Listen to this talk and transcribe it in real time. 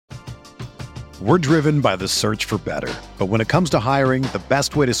We're driven by the search for better. But when it comes to hiring, the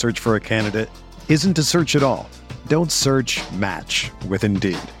best way to search for a candidate isn't to search at all. Don't search, match with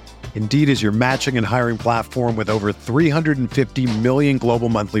Indeed. Indeed is your matching and hiring platform with over 350 million global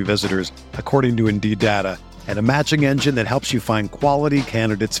monthly visitors, according to Indeed data, and a matching engine that helps you find quality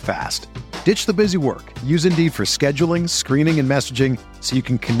candidates fast. Ditch the busy work. Use Indeed for scheduling, screening, and messaging so you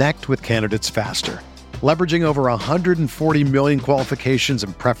can connect with candidates faster. Leveraging over 140 million qualifications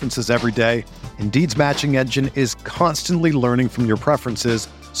and preferences every day, Indeed's matching engine is constantly learning from your preferences,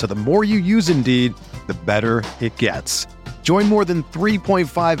 so the more you use Indeed, the better it gets. Join more than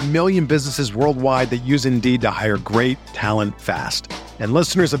 3.5 million businesses worldwide that use Indeed to hire great talent fast. And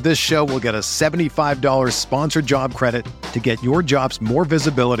listeners of this show will get a $75 sponsored job credit to get your jobs more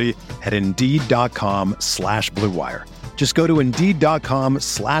visibility at Indeed.com/Blue Wire. Just go to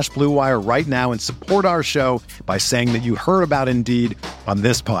Indeed.com/Blue Wire right now and support our show by saying that you heard about Indeed on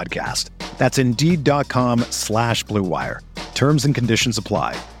this podcast. That's Indeed.com/Blue Wire. Terms and conditions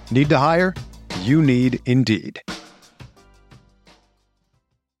apply. Need to hire? You need Indeed.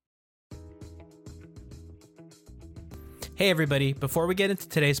 Hey everybody, before we get into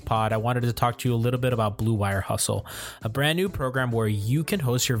today's pod, I wanted to talk to you a little bit about Blue Wire Hustle, a brand new program where you can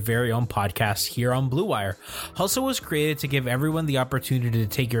host your very own podcast here on Blue Wire. Hustle was created to give everyone the opportunity to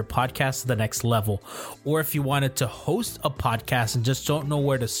take your podcast to the next level. Or if you wanted to host a podcast and just don't know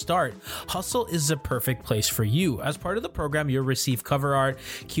where to start, Hustle is the perfect place for you. As part of the program, you'll receive cover art,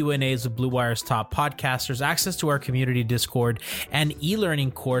 Q&As with Blue Wire's top podcasters, access to our community Discord, and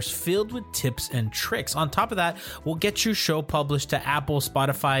e-learning course filled with tips and tricks. On top of that, we'll get you show published to Apple,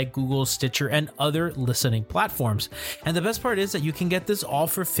 Spotify, Google, Stitcher, and other listening platforms. And the best part is that you can get this all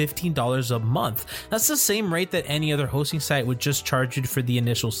for $15 a month. That's the same rate that any other hosting site would just charge you for the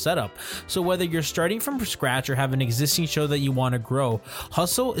initial setup. So whether you're starting from scratch or have an existing show that you want to grow,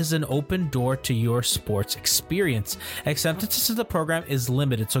 Hustle is an open door to your sports experience. Acceptance to the program is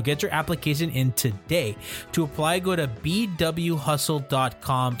limited, so get your application in today. To apply, go to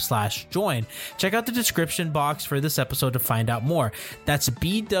bwhustle.com/join. Check out the description box for this episode to find out more. That's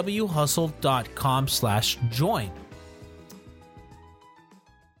bwhustle.com/join.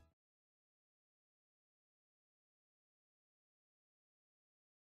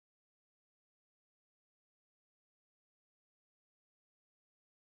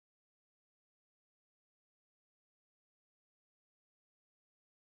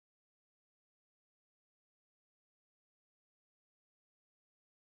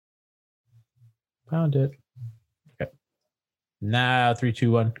 Found it. Okay. Now, 3,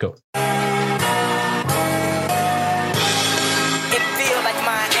 2, 1, go. It feels like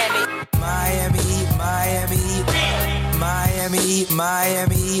Miami. Miami, Miami, Miami, Miami,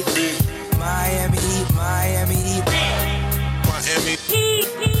 Miami, Miami,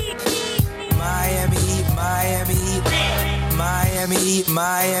 Miami, Miami, Miami, Miami,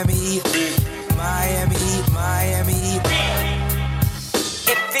 Miami, Miami, Miami.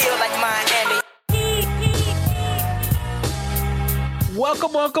 It feels like Miami.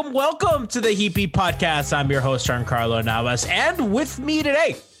 Welcome to the Heapy Podcast. I'm your host, Giancarlo Navas, and with me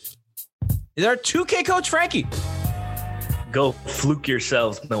today is our 2K coach, Frankie. Go fluke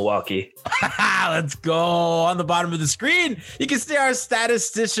yourselves, Milwaukee. Let's go. On the bottom of the screen, you can see our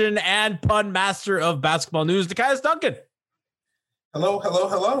statistician and pun master of basketball news, Nekias, Duncan. Hello.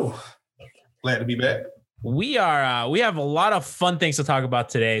 Glad to be back. We have a lot of fun things to talk about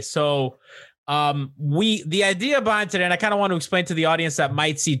today. So the idea behind today, and I kind of want to explain to the audience that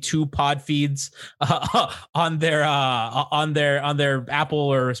might see two pod feeds on their Apple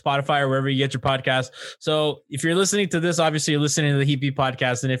or Spotify or wherever you get your podcast. So if you're listening to this, obviously you're listening to the Heapy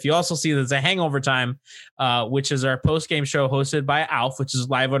Podcast, and if you also see there's a Hangover Time, which is our post game show hosted by Alf, which is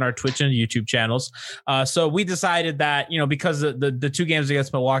live on our Twitch and YouTube channels. So we decided that because the two games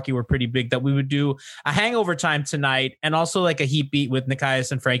against Milwaukee were pretty big, that we would do a Hangover Time tonight, and also like a Heat Beat with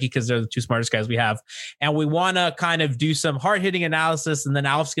Nekias and Frankie because they're the two smartest guys we have, and we want to kind of do some hard-hitting analysis, and then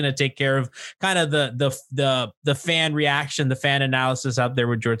Alf's going to take care of kind of the fan reaction, the fan analysis out there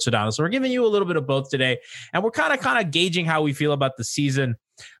with George Sedano. So we're giving you a little bit of both today, and we're kind of gauging how we feel about the season.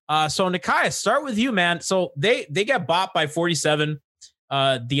 So Nekias, start with you, man. So they get bought by 47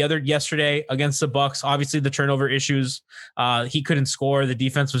 yesterday against the Bucks. Obviously the turnover issues, he couldn't score. The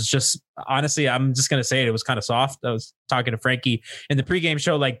defense was just, honestly, I'm just going to say it was kind of soft. I was talking to Frankie in the pregame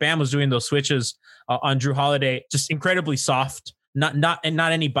show, like Bam was doing those switches on Drew Holiday, just incredibly soft, not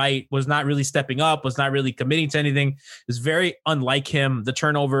any bite, was not really stepping up, was not really committing to anything. It's very unlike him. The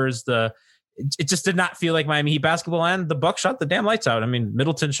turnovers, it just did not feel like Miami Heat basketball, and the Bucks shot the damn lights out. I mean,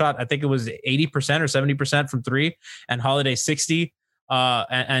 Middleton shot, I think it was 80% or 70% from three, and Holiday 60.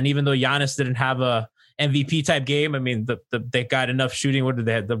 And even though Giannis didn't have a MVP type game, I mean, they got enough shooting. What did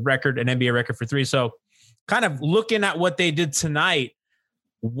they have? The record, an NBA record for 3. So kind of looking at what they did tonight,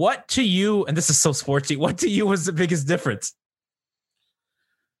 what to you, and this is so sportsy, what to you was the biggest difference?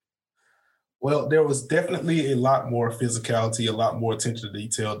 Well, there was definitely a lot more physicality, a lot more attention to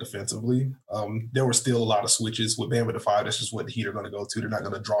detail defensively. There were still a lot of switches with Bam at the 5. That's just what the Heat are going to go to. They're not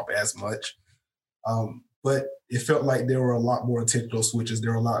going to drop as much. But it felt like there were a lot more intentional switches.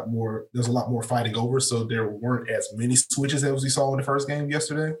 There's a lot more fighting over. So there weren't as many switches as we saw in the first game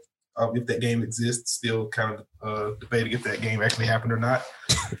yesterday. If that game exists, still kind of debating if that game actually happened or not.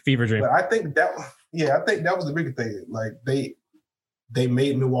 Fever dream. But I think that was the bigger thing. Like they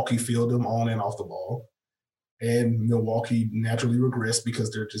made Milwaukee feel them on and off the ball. And Milwaukee naturally regressed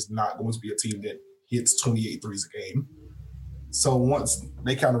because they're just not going to be a team that hits 28 threes a game. So once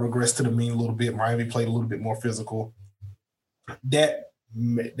they kind of regressed to the mean a little bit, Miami played a little bit more physical. That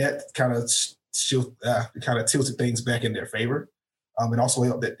kind of tilted things back in their favor. It also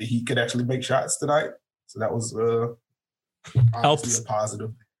helped that the Heat could actually make shots tonight. So that was obviously a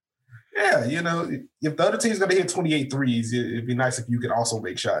positive. Yeah, if the other team's going to hit 28 threes, it'd be nice if you could also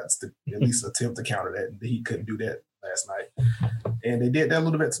make shots to at least attempt to counter that. The Heat couldn't do that last night. And they did that a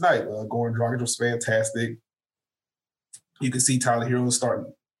little bit tonight. Goran Dragic was fantastic. You can see Tyler Hero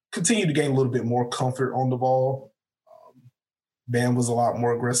continue to gain a little bit more comfort on the ball. Bam was a lot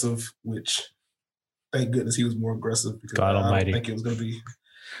more aggressive, which thank goodness he was more aggressive because God Almighty. I don't think it was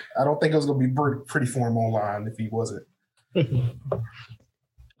going to be pretty for him online if he wasn't.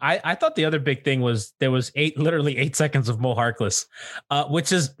 I thought the other big thing was there was literally 8 seconds of Mo Harkless,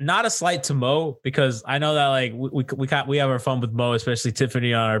 which is not a slight to Mo because I know that like we have our fun with Mo, especially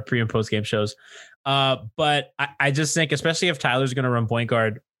Tiffany on our pre and post game shows. But I just think, especially if Tyler's going to run point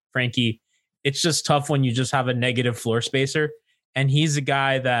guard, Frankie, it's just tough when you just have a negative floor spacer. And he's a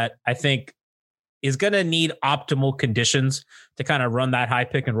guy that I think is going to need optimal conditions to kind of run that high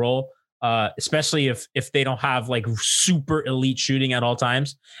pick and roll. Especially if they don't have like super elite shooting at all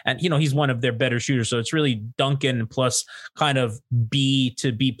times. And, he's one of their better shooters. So it's really Duncan plus kind of B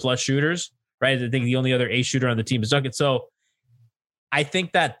to B plus shooters, right? I think the only other A shooter on the team is Duncan. So I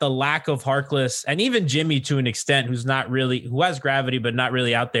think that the lack of Harkless and even Jimmy to an extent, who has gravity, but not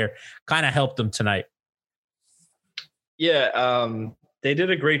really out there, kind of helped them tonight. Yeah. They did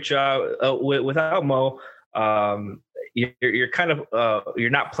a great job without Mo. You're kind of you're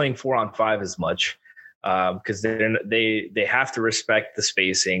not playing 4-on-5 as much because they have to respect the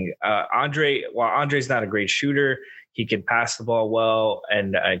spacing. While Andre's not a great shooter, he can pass the ball well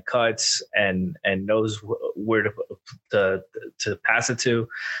and cuts and knows where to pass it to.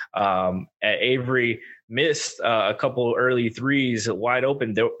 Avery missed a couple early threes wide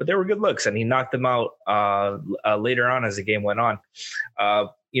open, but they were good looks, and he knocked them out later on as the game went on.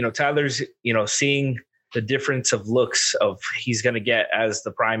 Tyler's seeing the difference of looks of he's going to get as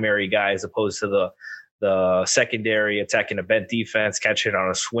the primary guy as opposed to the secondary attacking a bent defense, catching on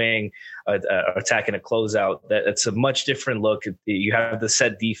a swing, attacking a closeout. That's a much different look. You have the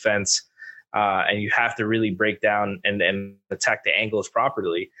set defense and you have to really break down and attack the angles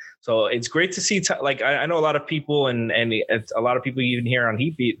properly. So it's great to see. I know a lot of people and a lot of people even here on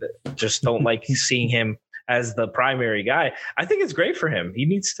Heat Beat that just don't like seeing him as the primary guy. I think it's great for him. He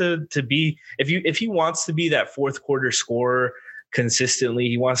needs to be, if he wants to be that fourth quarter scorer consistently,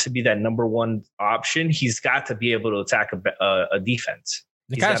 he wants to be that number one option. He's got to be able to attack a defense.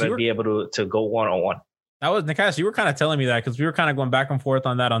 He's got to be able to go one-on-one. That was Nekias. You were kind of telling me that because we were kind of going back and forth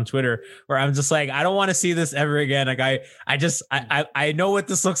on that on Twitter, where I'm just like, I don't want to see this ever again. Like I know what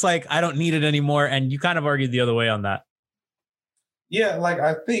this looks like. I don't need it anymore. And you kind of argued the other way on that. Yeah,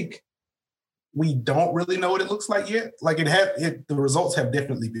 I think we don't really know what it looks like yet. The results have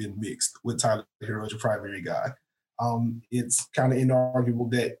definitely been mixed with Tyler Hero as your primary guy. It's kind of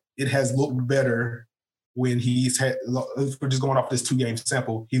inarguable that it has looked better when if we're just going off this 2-game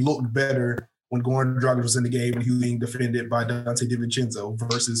sample, he looked better when Goran Dragic was in the game and he was being defended by Dante DiVincenzo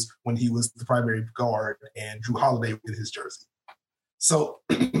versus when he was the primary guard and Drew Holiday with his jersey. So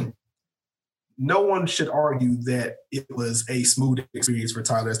no one should argue that it was a smooth experience for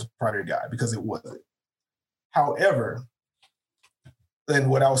Tyler as the primary guy because it wasn't. However, and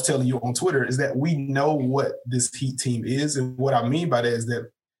what I was telling you on Twitter is that we know what this Heat team is. And what I mean by that is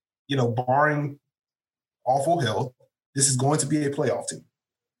that, barring awful health, this is going to be a playoff team.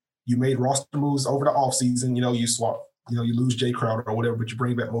 You made roster moves over the offseason. You swap, you lose Jay Crowder or whatever, but you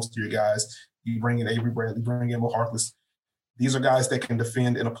bring back most of your guys. You bring in Avery Bradley, bring in Mo Harkless. These are guys that can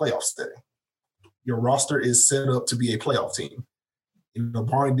defend in a playoff setting. Your roster is set up to be a playoff team.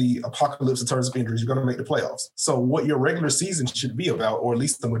 Barring the apocalypse in terms of injuries, you're going to make the playoffs. So what your regular season should be about, or at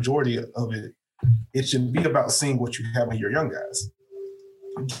least the majority of it, it should be about seeing what you have in your young guys.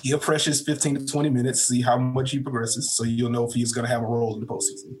 Give Precious 15 to 20 minutes, see how much he progresses, so you'll know if he's going to have a role in the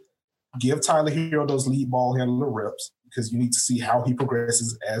postseason. Give Tyler Hero those lead ball handler reps because you need to see how he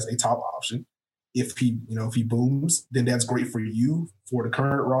progresses as a top option. If he booms, then that's great for you for the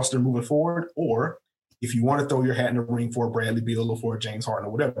current roster moving forward. Or if you want to throw your hat in the ring for a Bradley Beal or for a James Harden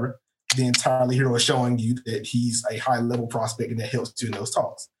or whatever, then Tyler Hero is showing you that he's a high-level prospect and that helps you in those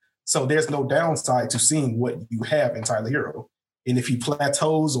talks. So there's no downside to seeing what you have in Tyler Hero. And if he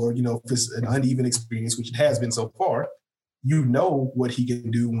plateaus or, if it's an uneven experience, which it has been so far, you know what he can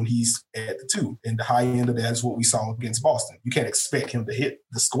do when he's at the 2. And the high end of that is what we saw against Boston. You can't expect him to hit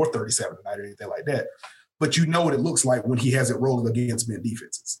the score 37 tonight or anything like that. But you know what it looks like when he has it rolling against mid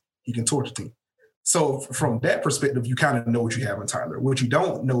defenses. He can torch a team. So from that perspective, you kind of know what you have in Tyler. What you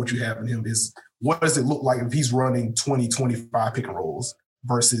don't know what you have in him is what does it look like if he's running 20, 25 pick and rolls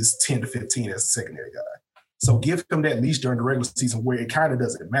versus 10 to 15 as a secondary guy. So give him that leash during the regular season where it kind of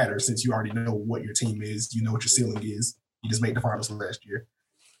doesn't matter since you already know what your team is, you know what your ceiling is. You just made the finals last year.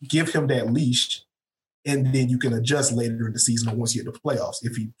 Give him that leash, and then you can adjust later in the season or once you get to playoffs.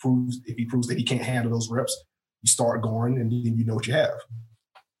 If he proves that he can't handle those reps, you start going, and then you know what you have.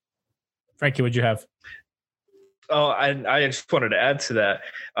 Frankie, what'd you have? Oh, I just wanted to add to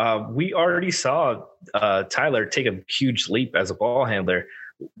that. We already saw Tyler take a huge leap as a ball handler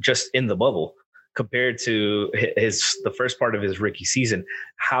just in the bubble compared to the first part of his rookie season,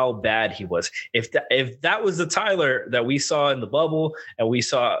 how bad he was. If that was the Tyler that we saw in the bubble and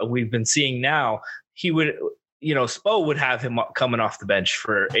we've been seeing now, he would, Spo would have him coming off the bench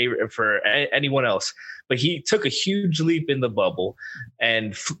for anyone else. But he took a huge leap in the bubble,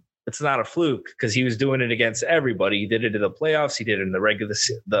 and it's not a fluke because he was doing it against everybody. He did it in the playoffs. He did it in the regular,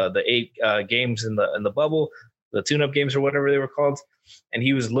 the 8 games in the bubble, the tune-up games or whatever they were called. And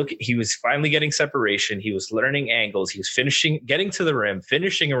he was finally getting separation. He was learning angles. He was getting to the rim,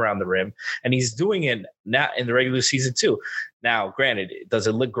 finishing around the rim, and he's doing it now in the regular season too. Now, granted, does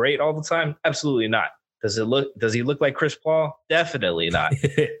it look great all the time? Absolutely not. Does he look like Chris Paul? Definitely not.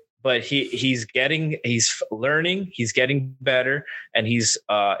 But he's learning, he's getting better, and he's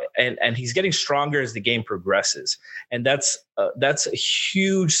getting stronger as the game progresses. And that's a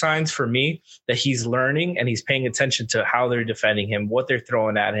huge signs for me that he's learning and he's paying attention to how they're defending him, what they're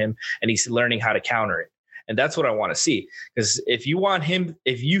throwing at him, and he's learning how to counter it. And that's what I want to see. Because if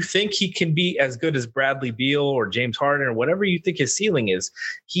you think he can be as good as Bradley Beal or James Harden or whatever you think his ceiling is,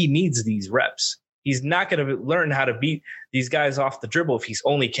 he needs these reps. He's not going to learn how to beat these guys off the dribble if he's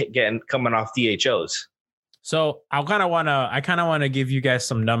only coming off DHOs. So I kind of want to give you guys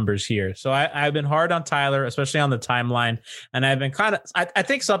some numbers here. So I've been hard on Tyler, especially on the timeline. And I've been I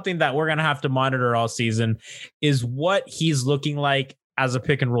think something that we're going to have to monitor all season is what he's looking like as a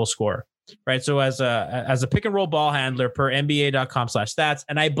pick and roll scorer. Right. So as a pick and roll ball handler per NBA.com/stats.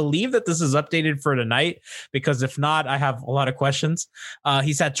 And I believe that this is updated for tonight, because if not, I have a lot of questions.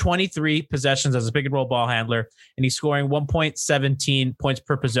 He's had 23 possessions as a pick and roll ball handler, and he's scoring 1.17 points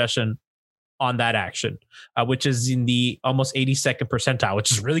per possession on that action, which is in the almost 82nd percentile,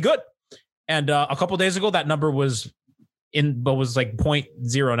 which is really good. And a couple of days ago, that number was like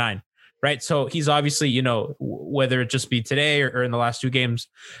 0.09. Right. So he's obviously, whether it just be today or in the last 2 games,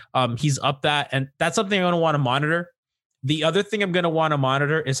 he's up that. And that's something I'm going to want to monitor. The other thing I'm going to want to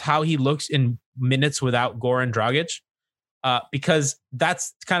monitor is how he looks in minutes without Goran Dragic, because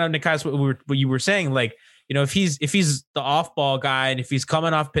that's kind of, Nekias, what you were saying. Like, if he's the off ball guy, and if he's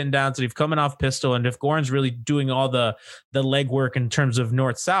coming off pin downs, and if he's coming off pistol, and if Goran's really doing all the leg work in terms of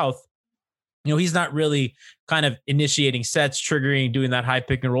north south, he's not really kind of initiating sets, triggering, doing that high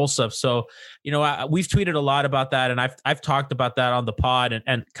pick and roll stuff. So, we've tweeted a lot about that, and I've talked about that on the pod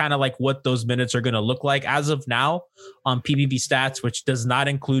and kind of like what those minutes are going to look like as of now on PBB stats, which does not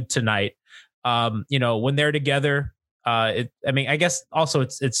include tonight. When they're together, I guess also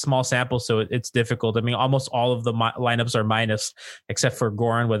it's small sample, so it's difficult. I mean, almost all of the lineups are minus except for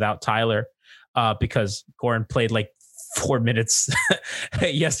Goran without Tyler, because Goran played like 4 minutes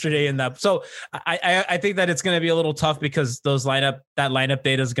yesterday in that. So I think that it's going to be a little tough because that lineup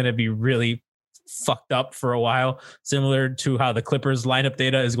data is going to be really fucked up for a while, similar to how the Clippers lineup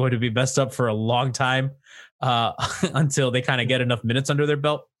data is going to be messed up for a long time until they kind of get enough minutes under their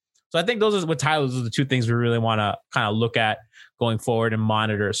belt. So I think those are the 2 things we really want to kind of look at going forward and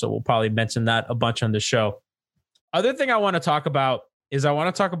monitor. So we'll probably mention that a bunch on the show. Other thing I want to talk about is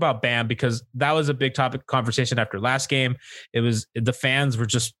Bam, because that was a big topic of conversation after last game. It was, the fans were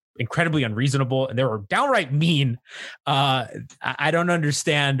just incredibly unreasonable and they were downright mean. I don't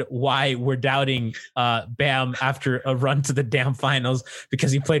understand why we're doubting Bam after a run to the damn finals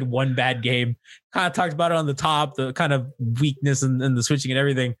because he played one bad game. Kind of talked about it on the top, the kind of weakness and the switching and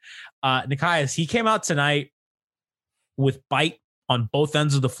everything. Nekias, he came out tonight with bite on both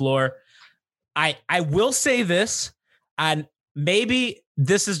ends of the floor. I will say this, and maybe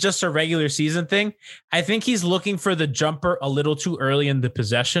this is just a regular season thing. I think he's looking for the jumper a little too early in the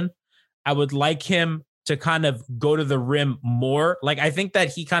possession. I would like him to kind of go to the rim more. Like, I think that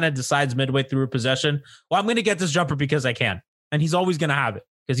he kind of decides midway through a possession, well, I'm going to get this jumper because I can. And he's always going to have it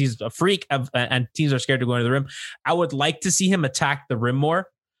because he's a freak and teams are scared to go into the rim. I would like to see him attack the rim more.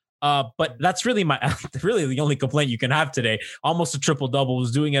 But that's really really the only complaint you can have today. Almost a triple double,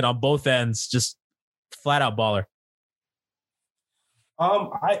 was doing it on both ends, just flat out baller.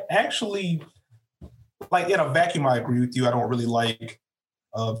 I actually, like, in a vacuum, I agree with you. I don't really like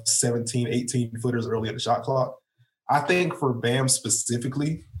 17, 18 footers early in the shot clock. I think for Bam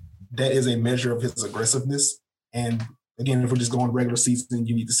specifically, that is a measure of his aggressiveness. And again, if we're just going regular season,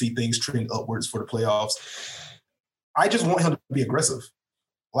 you need to see things trend upwards for the playoffs. I just want him to be aggressive.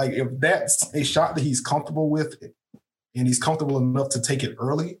 Like, if that's a shot that he's comfortable with and he's comfortable enough to take it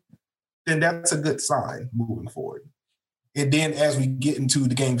early, then that's a good sign moving forward. And then as we get into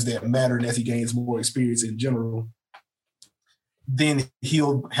the games that matter and as he gains more experience in general, then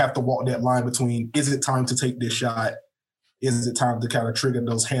he'll have to walk that line between, is it time to take this shot? Is it time to kind of trigger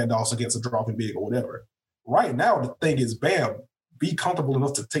those handoffs against a dropping big or whatever? Right now, the thing is, Bam, be comfortable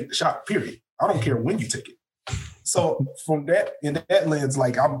enough to take the shot, period. I don't care when you take it. So from that, in that lens,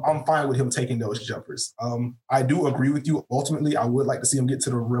 like, I'm fine with him taking those jumpers. I do agree with you. Ultimately, I would like to see him get to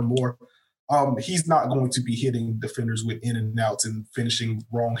the rim more. He's not going to be hitting defenders with in and outs and finishing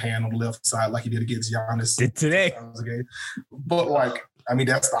wrong hand on the left side like he did against Giannis today. But, like, I mean,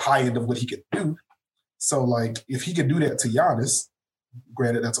 that's the high end of what he could do. So, like, if he could do that to Giannis,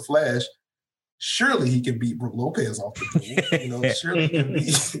 granted that's a flash, surely he can beat Brook Lopez off the dribble. Surely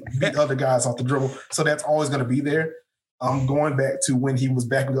he can beat other guys off the dribble. So that's always going to be there. Going back to when he was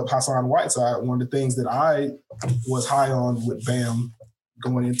backing up Hassan Whiteside, one of the things that I was high on with Bam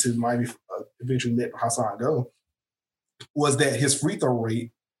going into Miami, eventually let Hassan go, was that his free throw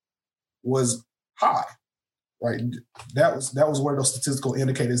rate was high. Right? That was one of those statistical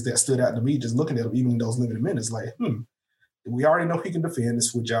indicators that stood out to me just looking at him, even in those limited minutes. Like, we already know he can defend and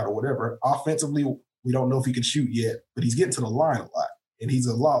switch out or whatever. Offensively, we don't know if he can shoot yet, but he's getting to the line a lot. And he's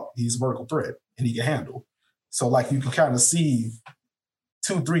a vertical threat and he can handle. So, like, you can kind of see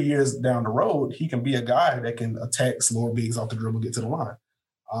 2-3 years down the road, he can be a guy that can attack slower bigs off the dribble, get to the line.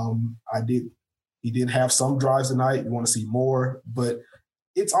 He did have some drives tonight. You want to see more, but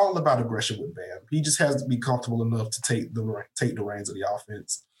it's all about aggression with Bam. He just has to be comfortable enough to take the reins of the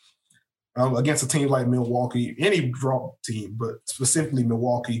offense. Against a team like Milwaukee, any drop team, but specifically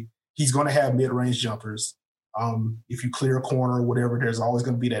Milwaukee, he's going to have mid-range jumpers. If you clear a corner or whatever, there's always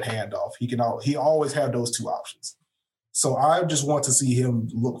going to be that handoff. He always have those two options. So I just want to see him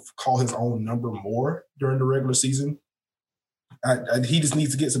call his own number more during the regular season. He just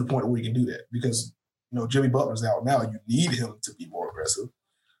needs to get to the point where he can do that because, Jimmy Butler's out now. You need him to be more aggressive.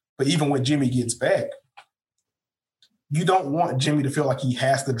 But even when Jimmy gets back, you don't want Jimmy to feel like he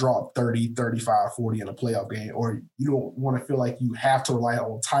has to drop 30, 35, 40 in a playoff game, or you don't want to feel like you have to rely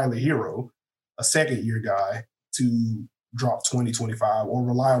on Tyler Hero, a second-year guy, to drop 20, 25, or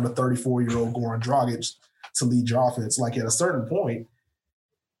rely on the 34-year-old Goran Dragic to lead your offense. Like, at a certain point,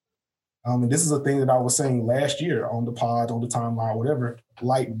 and this is a thing that I was saying last year on the pod, on the timeline, whatever,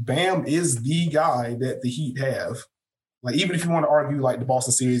 like, Bam is the guy that the Heat have. Like, even if you want to argue, like, the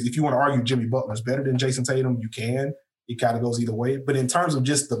Boston series, if you want to argue Jimmy Butler's better than Jason Tatum, you can. It kind of goes either way. But in terms of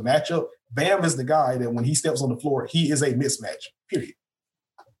just the matchup, Bam is the guy that when he steps on the floor, he is a mismatch, period.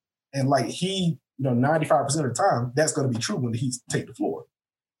 And, like, 95% of the time, that's going to be true when the Heat take the floor.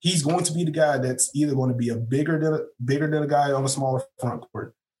 He's going to be the guy that's either going to be bigger than a guy on a smaller front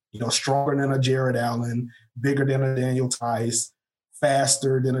court, stronger than a Jared Allen, bigger than a Daniel Tice,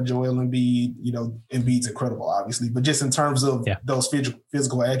 faster than a Joel Embiid. Embiid's incredible, obviously, but just in terms of those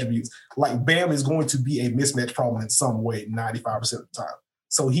physical attributes, like, Bam is going to be a mismatch problem in some way 95% of the time.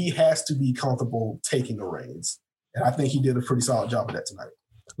 So he has to be comfortable taking the reins. And I think he did a pretty solid job of that tonight.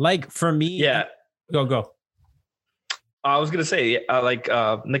 Like, for me, go. I was going to say, like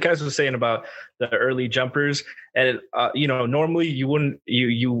Nekias was saying about the early jumpers, and normally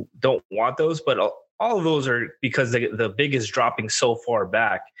you don't want those, but all of those are because the big is dropping so far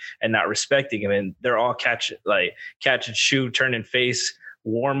back and not respecting him, and they're all catch and shoot, turn and face,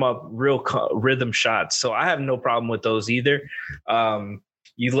 warm up, real rhythm shots. So I have no problem with those either.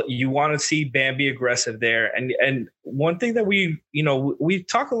 You want to see Bam be aggressive there. And one thing that we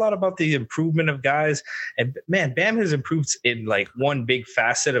talk a lot about the improvement of guys, and man, Bam has improved in like one big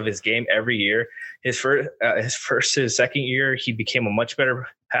facet of his game every year. His first to his second year, he became a much better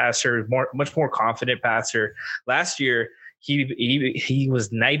passer, much more confident passer. Last year, he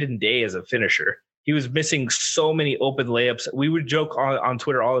was night and day as a finisher. He was missing so many open layups. We would joke on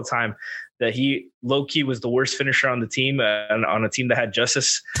Twitter all the time that he low-key was the worst finisher on the team, on a team that had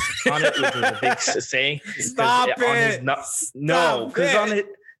justice on it, which was a big saying. Stop it.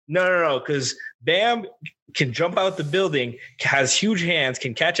 Because Bam can jump out the building, has huge hands,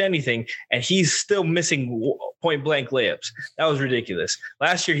 can catch anything, and he's still missing point-blank layups. That was ridiculous.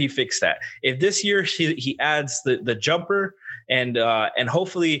 Last year, he fixed that. If this year he adds the jumper and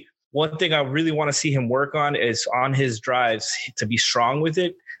hopefully one thing I really want to see him work on is on his drives to be strong with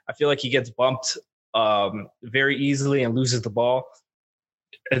it. I feel like he gets bumped very easily and loses the ball.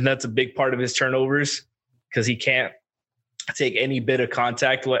 And that's a big part of his turnovers because he can't take any bit of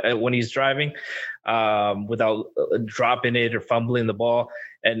contact when he's driving without dropping it or fumbling the ball.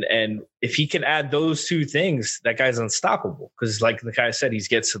 And if he can add those two things, that guy's unstoppable. Because like the guy said, he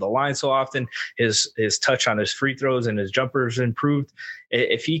gets to the line so often. His touch on his free throws and his jumpers improved.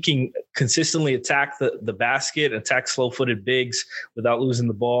 If he can consistently attack the basket, attack slow-footed bigs without losing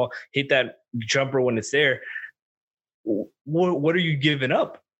the ball, hit that jumper when it's there, what are you giving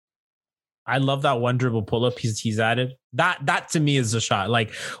up? I love that one dribble pull up he's added. That to me is a shot.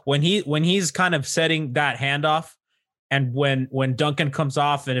 Like when he's kind of setting that handoff, and when Duncan comes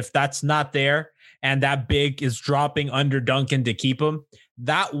off, and if that's not there, and that big is dropping under Duncan to keep him,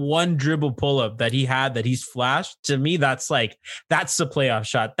 that one dribble pull up that he's flashed, to me, that's the playoff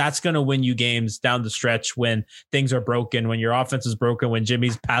shot. That's going to win you games down the stretch when things are broken, when your offense is broken, when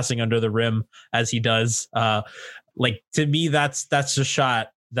Jimmy's passing under the rim as he does. Like to me, that's the shot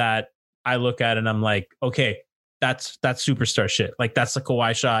that I look at and I'm like, okay, that's superstar shit. Like that's the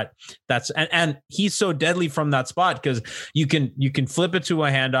Kawhi shot. And he's so deadly from that spot because you can flip it to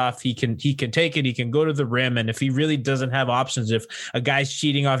a handoff. He can take it. He can go to the rim. And if he really doesn't have options, if a guy's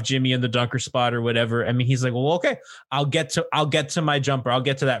cheating off Jimmy in the dunker spot or whatever, I mean, he's like, well, okay, I'll get to my jumper. I'll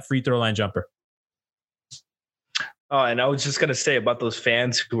get to that free throw line jumper. Oh, and I was just gonna say about those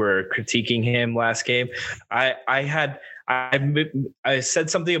fans who were critiquing him last game. I said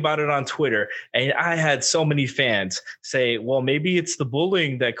something about it on Twitter, and I had so many fans say, well, maybe it's the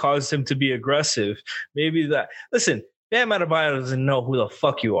bullying that caused him to be aggressive. Maybe that. Listen, Bam Adebayo doesn't know who the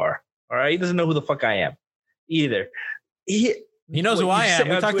fuck you are. All right. He doesn't know who the fuck I am either. He knows who I am.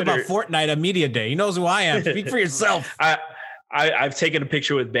 We talked about Fortnite at Media Day. He knows who I am. Speak for yourself. I've taken a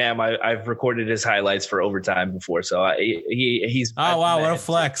picture with Bam. I've recorded his highlights for overtime before, so he's. Oh wow, what a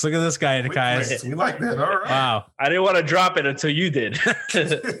flex! Look at this guy, Nekias. We like that. All right. Wow. I didn't want to drop it until you did. Friend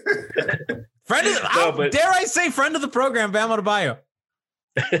of dare I say friend of the program, Bam Adebayo.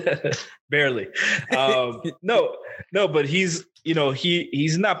 Barely. No, but he's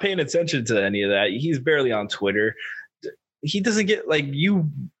not paying attention to any of that. He's barely on Twitter. He doesn't get like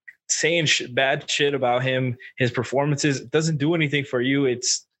you. Saying bad shit about him, his performances doesn't do anything for you.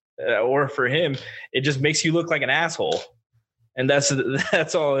 It's or for him, it just makes you look like an asshole, and that's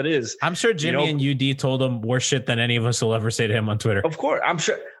all it is. I'm sure Jimmy and UD told him worse shit than any of us will ever say to him on Twitter. Of course,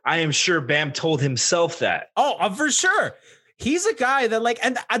 I am sure Bam told himself that. Oh, for sure. He's a guy that like,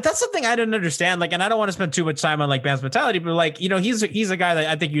 and that's something I didn't understand. Like, and I don't want to spend too much time on like Bam's mentality, but like, he's a guy that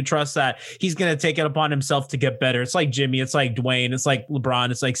I think you trust that he's going to take it upon himself to get better. It's like Jimmy, it's like Dwayne, it's like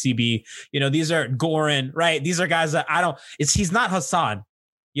LeBron, it's like CB. These are Goran, right? These are guys that he's not Hassan.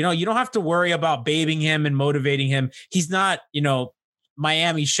 You don't have to worry about babying him and motivating him. He's not,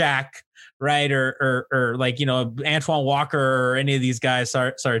 Miami Shaq, right? Or like, Antoine Walker or any of these guys.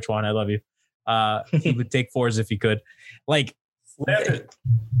 Sorry, Twan, I love you. He would take fours if he could. Like,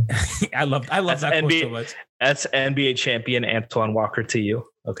 I love that quote so much. That's NBA champion Antoine Walker to you.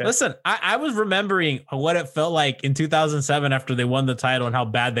 Okay. Listen, I was remembering what it felt like in 2007 after they won the title and how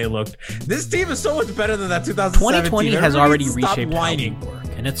bad they looked. This team is so much better than that 2017. 2020 has already reshaped how we work,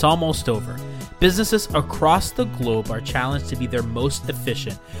 and it's almost over. Businesses across the globe are challenged to be their most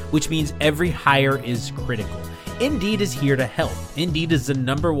efficient, which means every hire is critical. Indeed is here to help. Indeed is the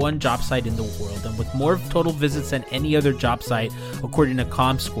 #1 job site in the world, and with more total visits than any other job site, according to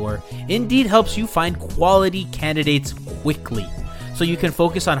ComScore, Indeed helps you find quality candidates quickly, so you can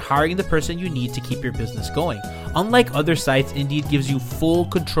focus on hiring the person you need to keep your business going. Unlike other sites, Indeed gives you full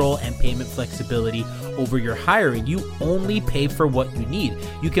control and payment flexibility over your hiring. You only pay for what you need.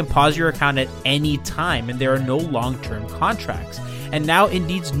 You can pause your account at any time, and there are no long-term contracts. And now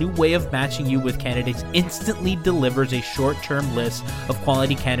Indeed's new way of matching you with candidates instantly delivers a short-term list of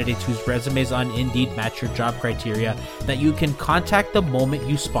quality candidates whose resumes on Indeed match your job criteria that you can contact the moment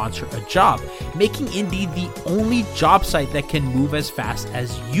you sponsor a job, making Indeed the only job site that can move as fast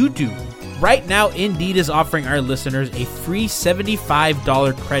as you do. Right now, Indeed is offering our listeners a free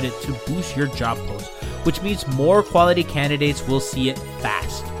 $75 credit to boost your job post, which means more quality candidates will see it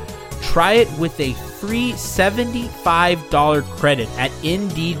fast. Try it with a free $75 credit at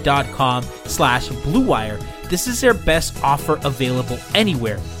Indeed.com/Blue Wire. This is their best offer available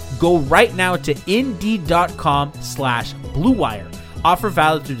anywhere. Go right now to Indeed.com/Blue Wire. Offer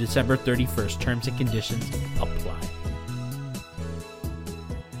valid through December 31st. Terms and conditions apply.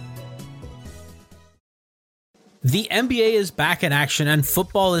 The NBA is back in action and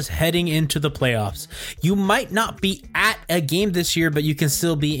football is heading into the playoffs. You might not be at a game this year, but you can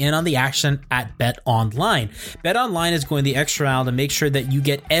still be in on the action at BetOnline. BetOnline is going the extra mile to make sure that you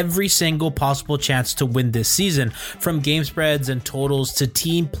get every single possible chance to win this season. From game spreads and totals to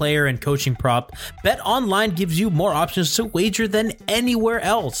team, player, and coaching prop, BetOnline gives you more options to wager than anywhere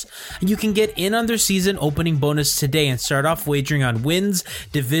else. You can get in on their season opening bonus today and start off wagering on wins,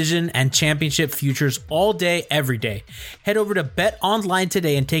 division, and championship futures all day, every day. Head over to BetOnline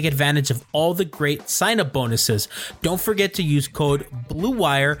today and take advantage of all the great sign-up bonuses. Don't forget to use code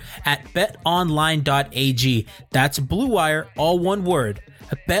BLUEWIRE at betonline.ag. That's BLUEWIRE, all one word.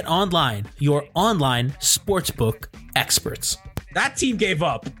 BetOnline, your online sportsbook experts. That team gave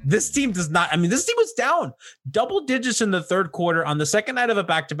up. This team does not. I mean, this team was down double digits in the third quarter on the second night of a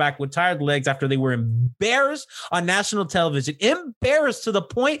back-to-back with tired legs after they were embarrassed on national television. Embarrassed to the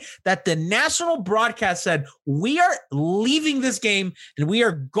point that the national broadcast said, we are leaving this game and we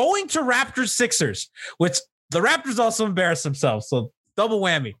are going to Raptors Sixers, which the Raptors also embarrassed themselves. So double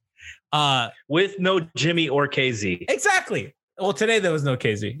whammy. With no Jimmy or KZ. Exactly. Well, today there was no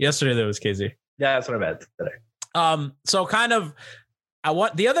KZ. Yesterday there was KZ. Yeah, that's what I meant today. So kind of, I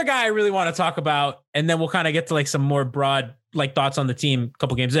want the other guy I really want to talk about, and then we'll kind of get to like some more broad like thoughts on the team a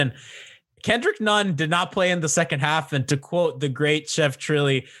couple games in. Kendrick Nunn did not play in the second half, and to quote the great Chef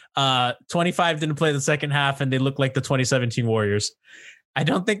Trilly, 25 didn't play the second half, and they look like the 2017 Warriors. I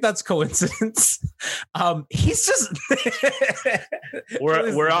don't think that's coincidence. He's just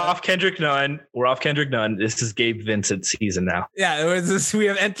we're off Kendrick Nunn. We're off Kendrick Nunn. This is Gabe Vincent season now. Yeah, it was this, we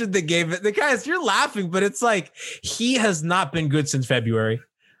have entered the game. The guys, you're laughing, but it's like he has not been good since February.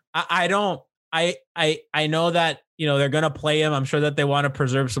 I know that, you know, they're gonna play him. I'm sure that they want to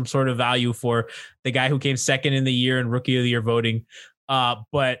preserve some sort of value for the guy who came second in the year and rookie of the year voting.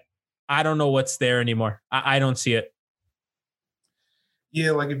 But I don't know what's there anymore. I don't see it.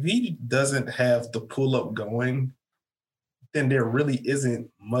 Yeah, like if he doesn't have the pull-up going, then there really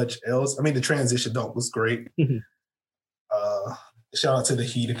isn't much else. I mean, the transition dunk was great. Shout out to the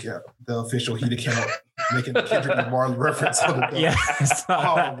Heat account, the official Heat account, making the Kendrick Lamar reference on the dunk. Yeah,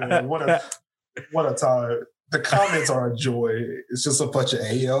 oh man, what a time. The comments are a joy. It's just a bunch of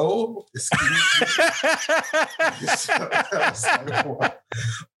AO.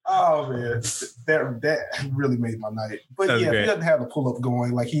 Oh man, that really made my night. But yeah, if he doesn't have the pull-up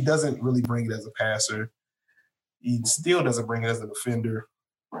going, like he doesn't really bring it as a passer. He still doesn't bring it as a defender.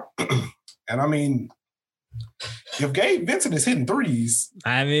 And I mean, if Gabe Vincent is hitting threes,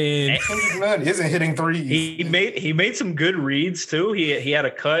 I mean, Kendrick Nunn isn't hitting threes. He made some good reads too. He had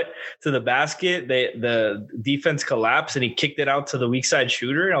a cut to the basket. The defense collapsed and he kicked it out to the weak side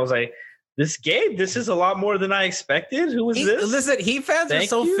shooter. And I was like, this is a lot more than I expected. Who was this? Listen, Heat fans are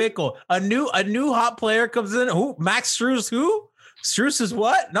so fickle. A new hot player comes in. Who? Max Strus? Who? Strus is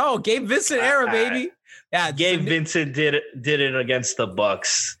what? No, Gabe Vincent era, baby. Yeah, Gabe Vincent did it against the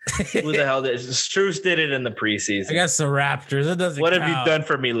Bucks. Who the hell did Strus did it in the preseason against the Raptors? It doesn't. What count. have you done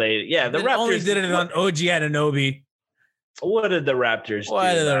for me lately? Yeah, the Raptors only did it on OG Anunoby. What did the Raptors do? What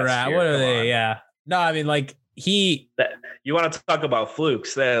are they? Yeah. No, I mean like. You want to talk about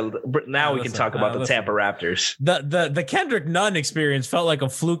flukes? Now we can talk about the Tampa Raptors. The Kendrick Nunn experience felt like a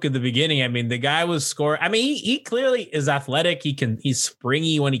fluke in the beginning. I mean, the guy was scoring. I mean, he clearly is athletic. He's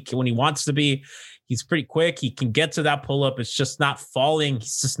springy when he wants to be. He's pretty quick. He can get to that pull up. It's just not falling.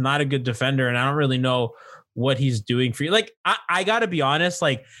 He's just not a good defender, and I don't really know what he's doing for you. Like I got to be honest.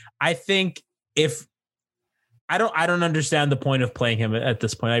 Like I think if. I don't understand the point of playing him at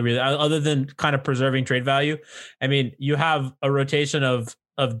this point. I really, other than kind of preserving trade value. I mean, you have a rotation of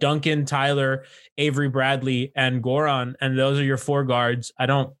Duncan, Tyler, Avery Bradley, and Goran, and those are your four guards.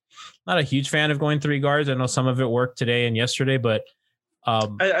 Not a huge fan of going three guards. I know some of it worked today and yesterday, but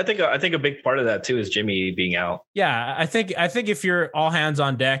I think a big part of that too is Jimmy being out. Yeah, I think if you're all hands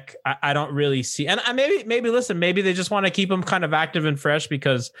on deck, I don't really see. And maybe listen, maybe they just want to keep him kind of active and fresh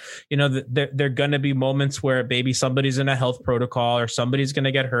because there going to be moments where maybe somebody's in a health protocol or somebody's going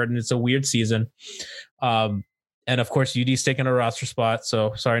to get hurt, and it's a weird season. And of course, UD's taking a roster spot.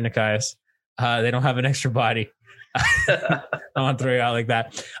 So sorry, Nekias. They don't have an extra body. I don't want to throw you out like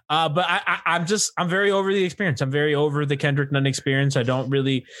that. But I'm very over the experience. I'm very over the Kendrick Nunn experience. I don't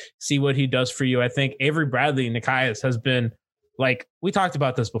really see what he does for you. I think Avery Bradley, Nekias, has been, like, we talked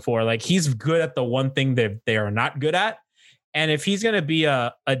about this before. Like, he's good at the one thing that they are not good at. And if he's going to be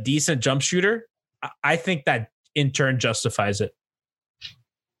a decent jump shooter, I think that in turn justifies it.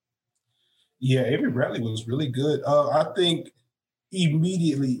 Yeah, Avery Bradley was really good. I think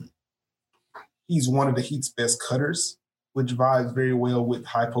immediately he's one of the Heat's best cutters, which vibes very well with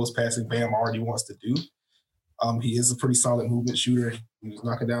high post passing Bam already wants to do. He is a pretty solid movement shooter. He was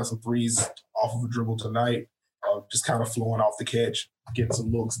knocking down some threes off of a dribble tonight, just kind of flowing off the catch, getting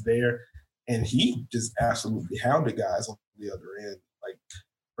some looks there. And he just absolutely hounded guys on the other end. Like,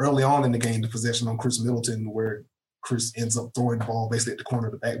 early on in the game, the possession on Chris Middleton where Chris ends up throwing the ball basically at the corner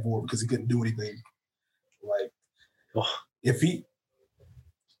of the backboard because he couldn't do anything. Like, if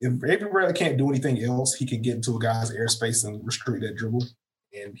Avery Bradley can't do anything else, he can get into a guy's airspace and restrict that dribble.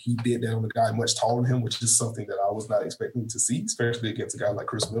 And he did that on a guy much taller than him, which is something that I was not expecting to see, especially against a guy like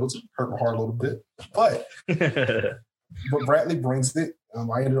Chris Middleton. Hurt my heart a little bit. But Bradley brings it.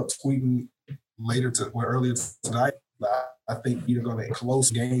 I ended up tweeting earlier tonight. I think you're going to close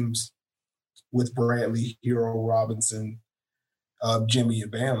games with Bradley, Hero, Robinson, Jimmy,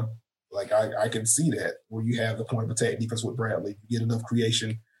 and Bam. Like, I can see that where you have the point of attack defense with Bradley. You get enough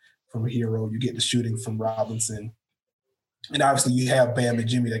creation from a Hero. You get the shooting from Robinson. And obviously you have Bam and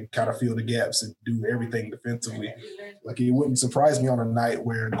Jimmy that can kind of fill the gaps and do everything defensively. Like, it wouldn't surprise me on a night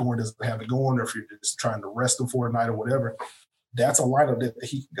where Gordon doesn't have it going, or if you're just trying to rest him for a night or whatever. That's a lineup that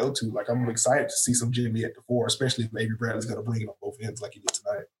he can go to. Like, I'm excited to see some Jimmy at the 4, especially if maybe Bradley's going to bring it on both ends like he did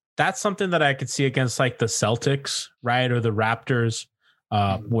tonight. That's something that I could see against like the Celtics, right? Or the Raptors,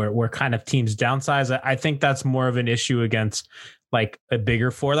 where kind of teams downsize. I think that's more of an issue against like a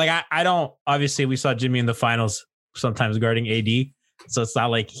bigger 4. Like, I don't, obviously we saw Jimmy in the finals sometimes guarding AD. So it's not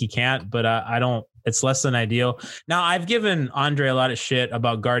like he can't, but I don't, it's less than ideal. Now, I've given Andre a lot of shit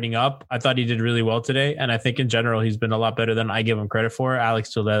about guarding up. I thought he did really well today. And I think in general, he's been a lot better than I give him credit for.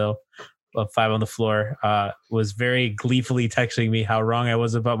 Alex Toledo, 5 on the floor, was very gleefully texting me how wrong I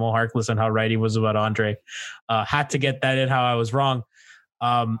was about Mo Harkless and how right he was about Andre. Had to get that in how I was wrong.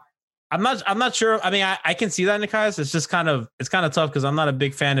 I'm not sure. I mean, I can see that, Nekias. It's just kind of tough because I'm not a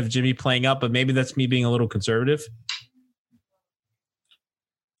big fan of Jimmy playing up, but maybe that's me being a little conservative.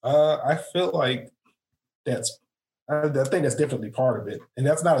 I feel like I think that's definitely part of it. And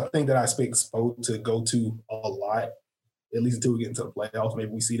that's not a thing that I expect Spo to go to a lot, at least until we get into the playoffs. Maybe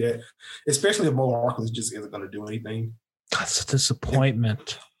we see that, especially if Mo Harkless just isn't going to do anything. That's a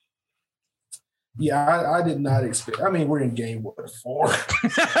disappointment. Yeah, I did not expect. I mean, we're in game 4.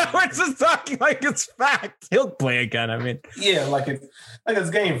 We're just talking like it's fact. He'll play again. I mean, yeah, like it's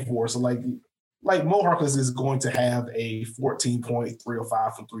game 4. So like Mo Harkless is going to have a 14-point 3 or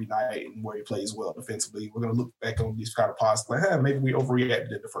 5 from 3 night where he plays well defensively. We're going to look back on these kind of positive, like, maybe we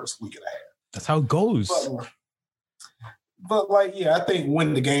overreacted in the first week and a half. That's how it goes. But like, yeah, I think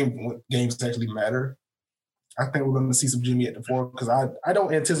when games actually matter, I think we're going to see some Jimmy at the 4 because I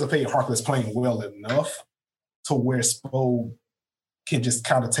don't anticipate Harkless playing well enough to where Spo can just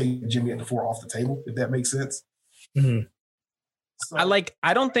kind of take Jimmy at the 4 off the table, if that makes sense. Mm-hmm. So,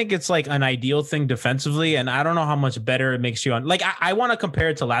 I don't think it's like an ideal thing defensively, and I don't know how much better it makes you on. Like, I want to compare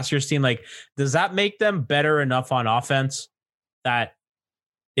it to last year's team. Like, does that make them better enough on offense that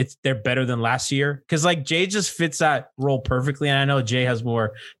they're better than last year? Because like Jay just fits that role perfectly, and I know Jay has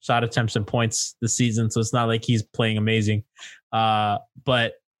more shot attempts and points this season, so it's not like he's playing amazing.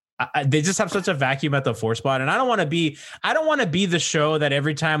 But they just have such a vacuum at the 4 spot, and I don't want to be the show that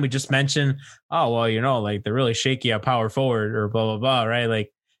every time we just mention, oh well, like they're really shaky at power forward or blah blah blah, right?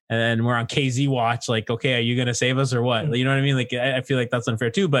 Like, and then we're on KZ watch, like, okay, are you gonna save us or what? You know what I mean? Like, I feel like that's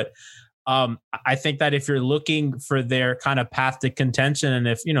unfair too, but I think that if you're looking for their kind of path to contention, and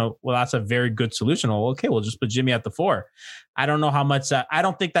if that's a very good solution. Well, okay, we'll just put Jimmy at the 4. I don't know how much I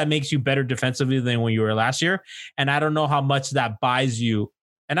don't think that makes you better defensively than when you were last year, and I don't know how much that buys you.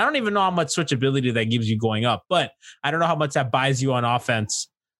 And I don't even know how much switchability that gives you going up, but I don't know how much that buys you on offense.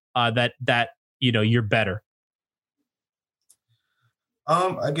 That you're better.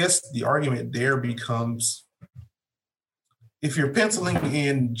 I guess the argument there becomes if you're penciling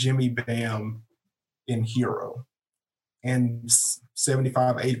in Jimmy, Bam, and Hero, and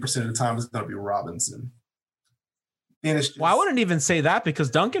 75, 80% of the time it's going to be Robinson. And it's just, Well, I wouldn't even say that because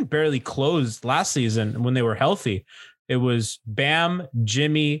Duncan barely closed last season when they were healthy. It was Bam,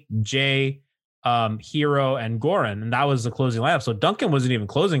 Jimmy, Jay, Hero, and Goran, and that was the closing lineup. So Duncan wasn't even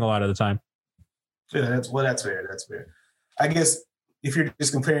closing a lot of the time. Yeah, that's fair. That's fair. I guess if you're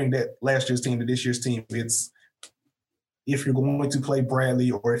just comparing that last year's team to this year's team, it's if you're going to play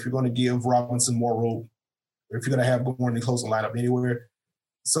Bradley or if you're going to give Robinson more rope, or if you're going to have Goran in closing lineup anywhere.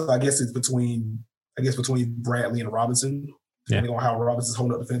 So I guess it's between Bradley and Robinson, depending on how Robinson's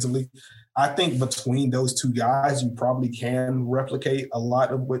holding up defensively. I think between those two guys, you probably can replicate a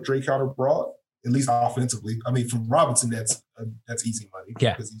lot of what Drake Carter brought, at least offensively. I mean, from Robinson, that's easy money.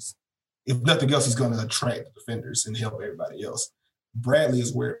 Yeah. Because if nothing else, he's going to attract the defenders and help everybody else. Bradley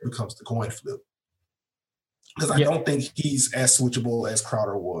is where it becomes the coin flip. Because I don't think he's as switchable as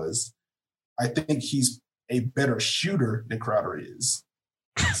Crowder was. I think he's a better shooter than Crowder is.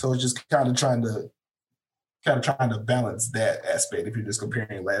 So it's just kind of trying to balance that aspect if you're just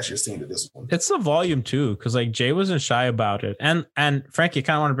comparing last year's team to this one. It's the volume too, because like Jay wasn't shy about it. And Frankie,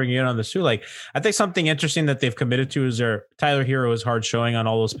 kind of want to bring you in on this too. Like, I think something interesting that they've committed to is their Tyler Hero is hard showing on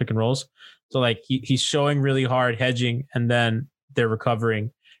all those pick and rolls. So like he's showing really hard hedging and then they're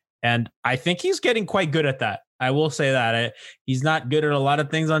recovering. And I think he's getting quite good at that. I will say that. He's not good at a lot of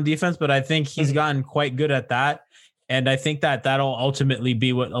things on defense, but I think he's gotten quite good at that. And I think that that'll ultimately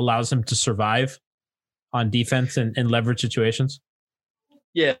be what allows him to survive on defense and leverage situations.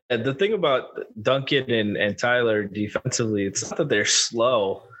 Yeah, the thing about Duncan and Tyler defensively, it's not that they're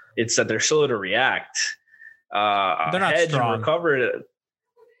slow. It's that they're slow to react. They're not strong. Recover.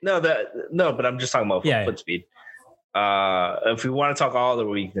 No, but I'm just talking about foot speed. If we want to talk all the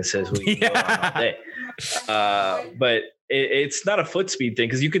weaknesses, we can go on all day. But it's not a foot speed thing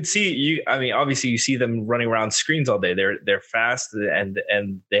because you could see obviously you see them running around screens all day. They're fast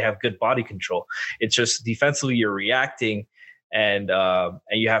and they have good body control. It's just defensively you're reacting and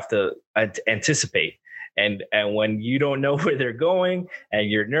you have to anticipate. And when you don't know where they're going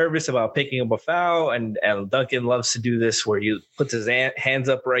and you're nervous about picking up a foul, and Duncan loves to do this where he puts his hands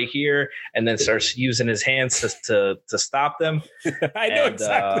up right here and then starts using his hands to stop them. I know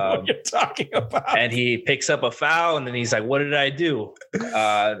exactly what you're talking about. And he picks up a foul and then he's like, what did I do?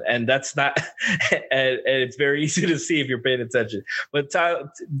 And that's not – and it's very easy to see if you're paying attention. But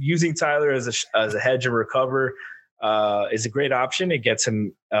using Tyler as a hedge and recover is a great option. It gets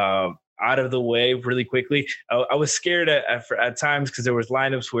him out of the way really quickly. I was scared at times because there was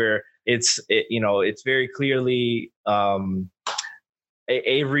lineups where it's very clearly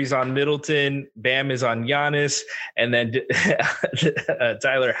Avery's on Middleton, Bam is on Giannis, and then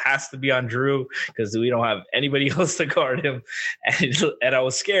Tyler has to be on Drew because we don't have anybody else to guard him. And I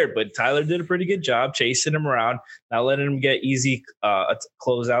was scared, but Tyler did a pretty good job chasing him around, not letting him get easy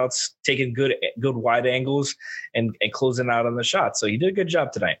closeouts, taking good wide angles and closing out on the shot. So he did a good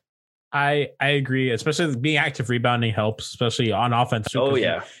job tonight. I agree, especially being active rebounding helps, especially on offense. Oh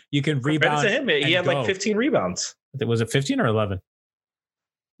yeah, you can rebound. To him, he had like 15 rebounds. Was it 15 or 11?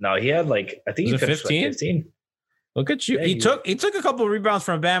 No, he had I think he finished 15. Look at you. Yeah, he took a couple of rebounds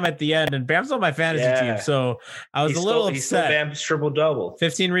from Bam at the end, and Bam's on my fantasy team, so I was a little upset. He stole Bam's triple double.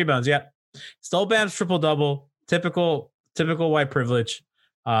 15 rebounds. Yeah, stole Bam's triple double. Typical white privilege.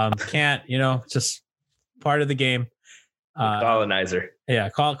 Can't just part of the game. Colonizer. Yeah,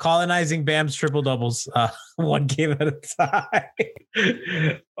 colonizing Bam's triple doubles one game at a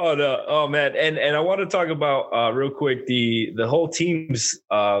time. Oh no! Oh man! And I want to talk about real quick the whole team's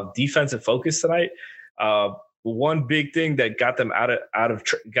defensive focus tonight. One big thing that got them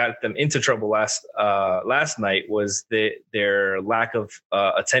got them into trouble last night was their lack of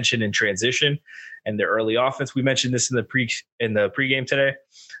attention in transition and their early offense. We mentioned this in the pregame today.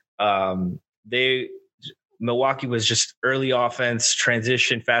 Milwaukee was just early offense,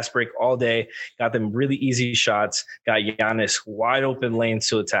 transition, fast break all day, got them really easy shots, got Giannis wide open lanes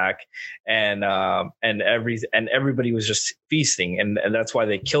to attack, and everybody was just feasting, and that's why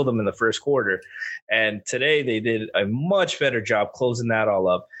they killed them in the first quarter. And today they did a much better job closing that all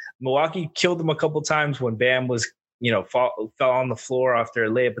up. Milwaukee killed them a couple times when Bam was fell on the floor after a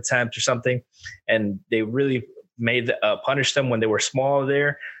layup attempt or something, and they really made punish them when they were small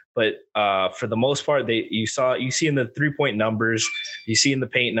there. But for the most part, you see in the 3-point numbers, you see in the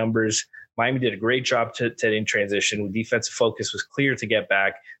paint numbers, Miami did a great job in transition. With defensive focus was clear to get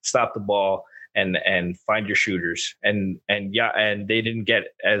back, stop the ball, and find your shooters. And they didn't get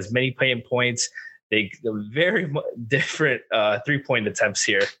as many paint points. They very different 3-point attempts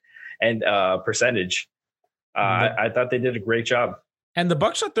here and percentage. I thought they did a great job. And the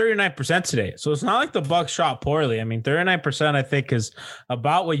Bucks shot 39% today. So it's not like the Bucks shot poorly. I mean, 39% I think is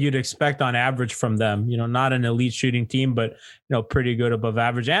about what you'd expect on average from them. Not an elite shooting team, but pretty good above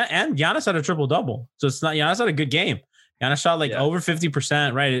average. And Giannis had a triple-double. So it's not Giannis had a good game. Giannis shot over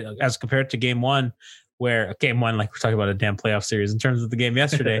 50%, right? As compared to game one, where game one, like we're talking about a damn playoff series in terms of the game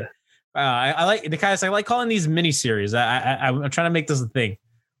yesterday. I like Nekias. I like calling these mini series. I'm trying to make this a thing.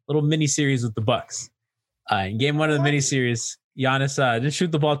 Little mini series with the Bucks. In game one of the mini series, Giannis didn't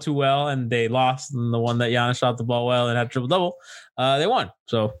shoot the ball too well, and they lost. And the one that Giannis shot the ball well and had triple double, they won.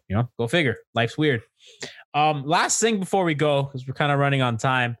 So go figure. Life's weird. Last thing before we go, because we're kind of running on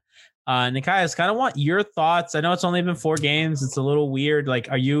time. Nekias, kind of want your thoughts. I know it's only been 4 games. It's a little weird. Like,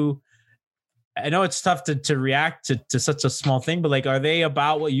 I know it's tough to react to such a small thing, but like, are they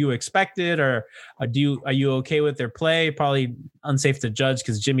about what you expected, or are you okay with their play? Probably unsafe to judge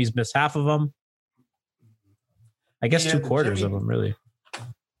because Jimmy's missed half of them. I guess 2 quarters of them, really.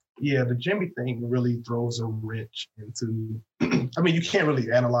 Yeah, the Jimmy thing really throws a wrench into. I mean, you can't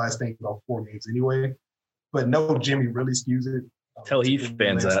really analyze things on 4 games anyway, but no, Jimmy really skews it. Tell Heath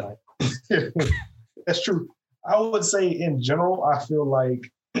fans that. That's true. I would say in general, I feel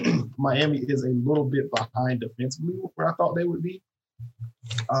like Miami is a little bit behind defensively where I thought they would be.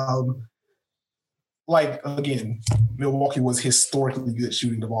 Like, again, Milwaukee was historically good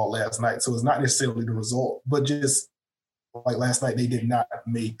shooting the ball last night, so it's not necessarily the result, but just like last night, they did not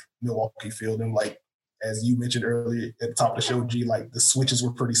make Milwaukee feel them. Like, as you mentioned earlier at the top of the show, G, like the switches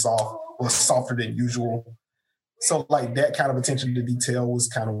were pretty soft, or softer than usual. So, like, that kind of attention to detail was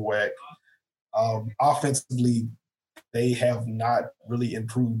kind of whack. Offensively, they have not really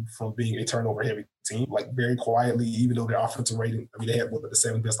improved from being a turnover-heavy team. Like, very quietly, even though their offensive rating, I mean, they had one of the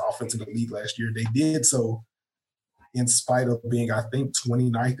 7th best offense in the league last year. They did so in spite of being, I think,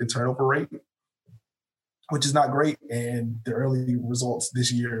 29th in turnover rate, which is not great. And the early results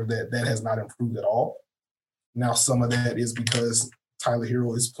this year, that has not improved at all. Now, some of that is because Tyler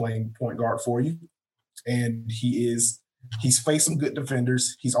Hero is playing point guard for you. And he's faced some good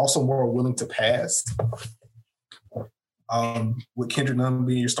defenders. He's also more willing to pass. With Kendrick Nunn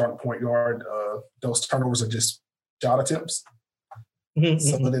being your starting point guard, those turnovers are just shot attempts.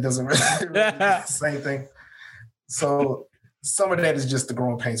 So that doesn't really do the same thing. So some of that is just the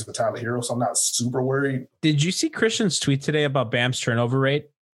growing pains for Tyler Hero. So I'm not super worried. Did you see Christian's tweet today about Bam's turnover rate?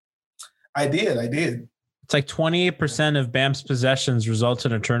 I did. It's like 28% of Bam's possessions result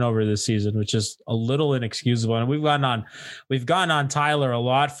in a turnover this season, which is a little inexcusable. And we've gone on Tyler a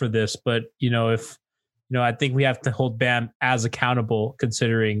lot for this, but I think we have to hold Bam as accountable,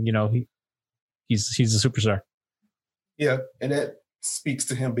 considering he's a superstar. Yeah, and that speaks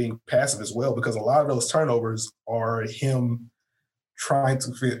to him being passive as well, because a lot of those turnovers are him trying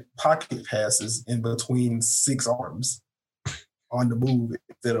to fit pocket passes in between 6 arms on the move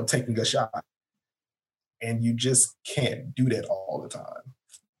instead of taking a shot. And you just can't do that all the time.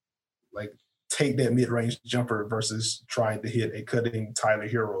 Like, take that mid-range jumper versus trying to hit a cutting Tyler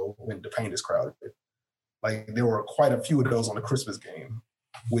Hero when the paint is crowded. Like, there were quite a few of those on the Christmas game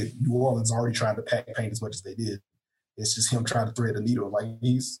with New Orleans already trying to pack paint as much as they did. It's just him trying to thread the needle. Like,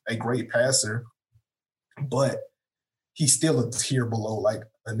 he's a great passer, but he's still a tier below, like,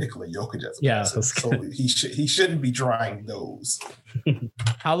 a Nikola Jokic as a passer. So he shouldn't be trying those.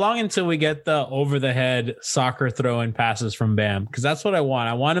 How long until we get the over-the-head soccer throw-in passes from Bam? Because that's what I want.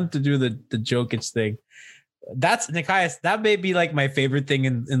 I want him to do the Jokic thing. That's Nekias. That may be like my favorite thing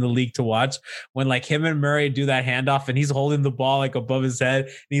in the league to watch, when like him and Murray do that handoff and he's holding the ball like above his head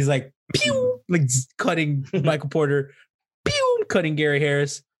and he's like, pew, like cutting Michael Porter, pew, cutting Gary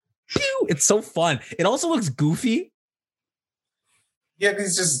Harris, pew. It's so fun. It also looks goofy. Yeah,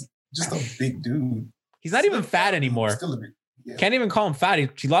 he's just a big dude. He's not even fat anymore. Can't even call him fat.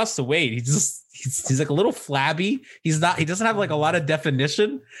 He lost the weight. He's like a little flabby. He doesn't have like a lot of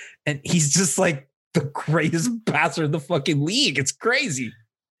definition, and he's just like the greatest passer in the fucking league. It's crazy.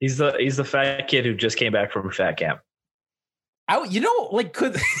 He's the fat kid who just came back from fat camp.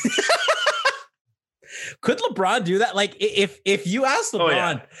 Could LeBron do that? Like, if you ask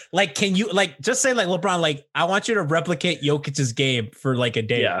LeBron, like, can you like just say like, LeBron, like, I want you to replicate Jokic's game for like a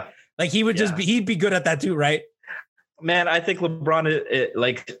day. Yeah. Like, he would he'd be good at that too, right? Man, I think LeBron,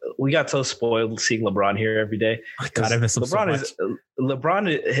 like, we got so spoiled seeing LeBron here every day. God, I miss him so much.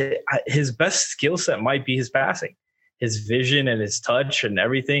 LeBron, his best skill set might be his passing, his vision and his touch and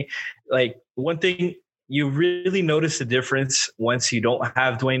everything. Like, one thing you really notice the difference once you don't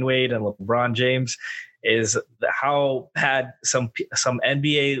have Dwayne Wade and LeBron James is how bad some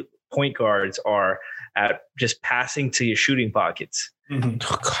NBA point guards are at just passing to your shooting pockets. Mm-hmm.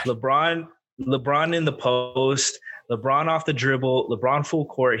 Oh, LeBron in the post, LeBron off the dribble, LeBron full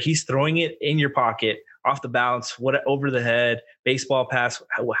court. He's throwing it in your pocket, off the bounce, over the head, baseball pass,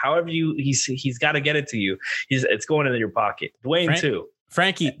 however he's got to get it to you. It's going into your pocket. Dwayne too.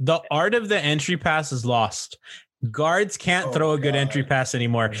 Frankie, the art of the entry pass is lost. Guards can't throw a good entry pass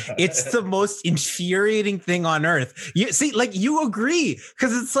anymore. It's the most infuriating thing on earth. You see, like, you agree,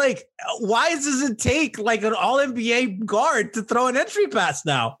 because it's like, why does it take like an all NBA guard to throw an entry pass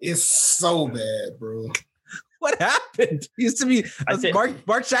now? It's so bad, bro. What happened? It used to be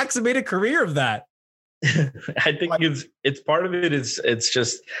Mark Jackson made a career of that. I think it's part of it is it's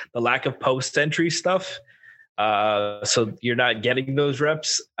just the lack of post entry stuff. So you're not getting those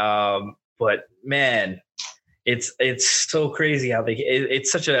reps. But man, it's so crazy how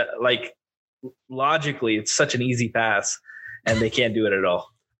it's such a, like, logically it's such an easy pass and they can't do it at all.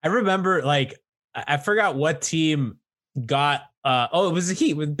 I remember, like, I forgot what team got it was the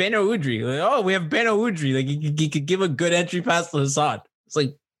Heat with Beno Udrih. Like, we have Beno Udrih. Like, he could give a good entry pass to Hassan. It's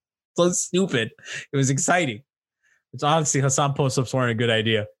like so stupid. It was exciting. It's honestly, Hassan post-ups weren't a good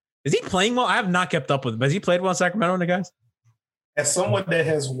idea. Is he playing well? I have not kept up with him. Has he played well in Sacramento, guys? As someone that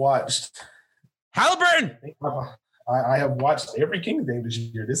has watched Halliburton, I have watched every Kings game this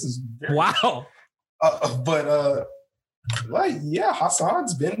year. This is wow.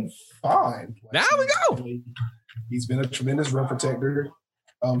 Hassan's been fine. There we go. He's been a tremendous rim protector.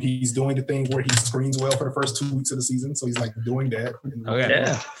 He's doing the thing where he screens well for the first 2 weeks of the season, so he's like doing that.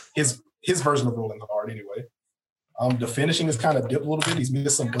 His version of rolling hard, anyway. The finishing is kind of dipped a little bit. He's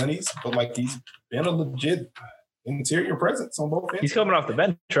missed some bunnies, but like he's been a legit interior presence on both ends. He's coming off the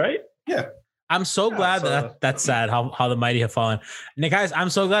bench, right? Yeah. I'm so glad that's sad how the mighty have fallen. Nick, guys, I'm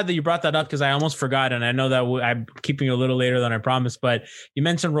so glad that you brought that up because I almost forgot. And I know that I'm keeping you a little later than I promised, but you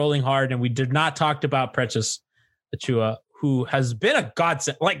mentioned rolling hard and we did not talk about Precious Achiuwa, who has been a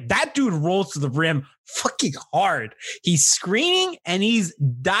godsend. Like, that dude rolls to the rim fucking hard. He's screening and he's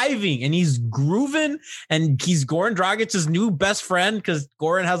diving and he's grooving and he's Goran Dragic's new best friend because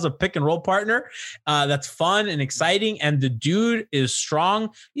Goran has a pick and roll partner that's fun and exciting. And the dude is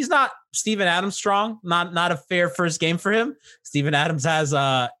strong. He's not Steven Adams strong. Not a fair first game for him. Steven Adams has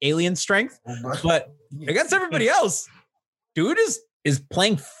alien strength, but against everybody else, dude is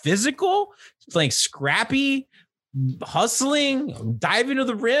playing physical, he's playing scrappy, hustling, diving to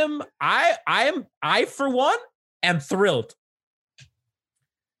the rim. I for one am thrilled.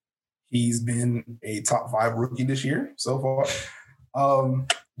 He's been a top 5 rookie this year so far.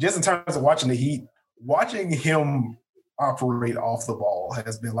 Just in terms of watching the Heat, watching him operate off the ball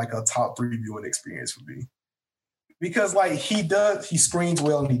has been like a top 3 viewing experience for me. Because like he screens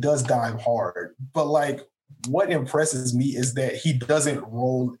well and he does dive hard, but like what impresses me is that he doesn't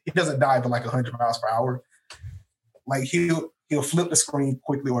dive at like 100 miles per hour. Like he'll flip the screen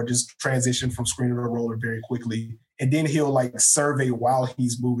quickly or just transition from screen to roller very quickly. And then he'll like survey while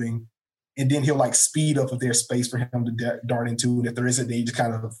he's moving. And then he'll like speed up if there's space for him to dart into. And if there isn't, then he just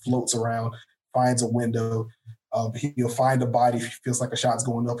kind of floats around, finds a window. He'll find a body if he feels like a shot's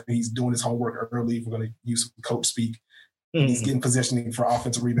going up and he's doing his homework early. If we're going to use coach speak. Mm-hmm. He's getting positioning for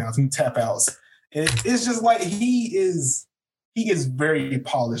offensive rebounds and tap outs. And it's just like he is very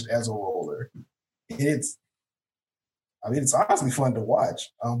polished as a roller. It's honestly fun to watch.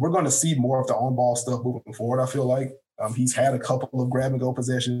 We're going to see more of the on-ball stuff moving forward, I feel like. He's had a couple of grab-and-go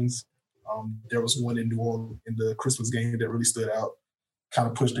possessions. There was one in New Orleans in the Christmas game that really stood out. Kind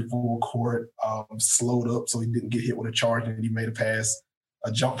of pushed it full court, slowed up so he didn't get hit with a charge, and he made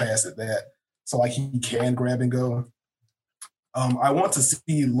a jump pass at that. So, like, he can grab and go. I want to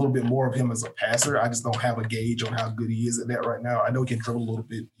see a little bit more of him as a passer. I just don't have a gauge on how good he is at that right now. I know he can dribble a little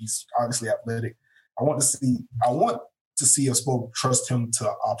bit. He's obviously athletic. I want to see us both trust him to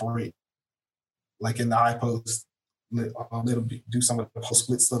operate like in the high post, let him do some of the post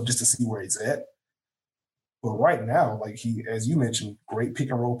split stuff just to see where he's at. But right now, like he, as you mentioned, great pick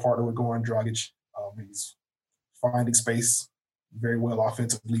and roll partner with Goran Dragic. He's finding space very well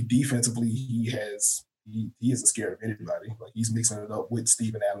offensively. Defensively, he isn't scared of anybody. Like he's mixing it up with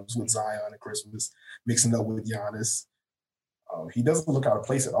Steven Adams, with Zion and Christmas, mixing it up with Giannis. He doesn't look out of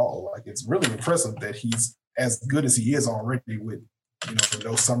place at all. Like it's really impressive that he's as good as he is already with,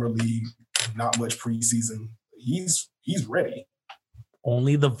 no summer league, not much preseason. He's ready.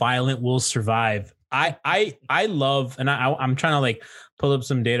 Only the violent will survive. I love, and I'm trying to like pull up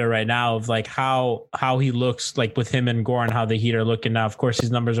some data right now of like how he looks like with him and Goran, how the Heat are looking now. Of course,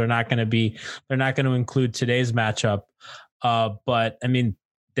 these numbers are not going to include today's matchup. But I mean,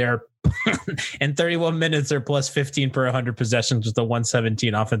 they're in 31 minutes, they're plus 15 per 100 possessions with a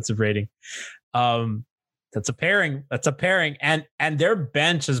 117 offensive rating. That's a pairing. And their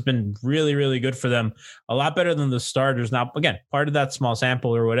bench has been really, really good for them. A lot better than the starters. Now, again, part of that small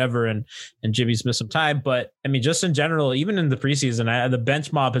sample or whatever, and Jimmy's missed some time. But I mean, just in general, even in the preseason, the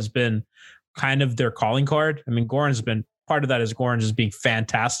bench mob has been kind of their calling card. I mean, Goran's been part of that is Goran just being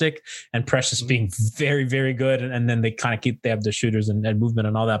fantastic and Precious being very, very good. And then they kind of they have the shooters and movement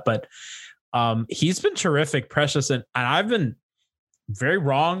and all that. But he's been terrific, Precious. And I've been very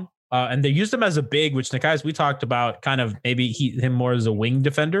wrong. And they used him as a big, which Nekias, we talked about kind of maybe him more as a wing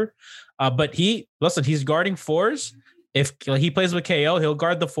defender. But he's guarding fours. If he plays with KO, he'll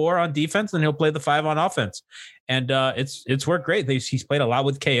guard the 4 on defense and he'll play the 5 on offense. And it's worked great. He's played a lot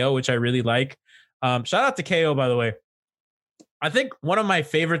with KO, which I really like. Shout out to KO, by the way. I think one of my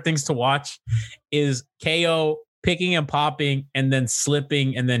favorite things to watch is KO picking and popping and then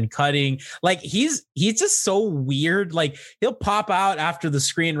slipping and then cutting. Like he's just so weird. Like he'll pop out after the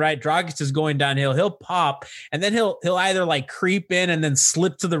screen, right? Dragic is going downhill. He'll pop and then he'll either like creep in and then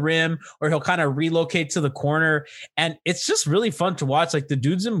slip to the rim, or he'll kind of relocate to the corner. And it's just really fun to watch. Like the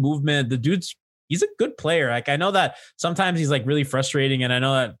dude's in movement. He's a good player. Like I know that sometimes he's like really frustrating, and I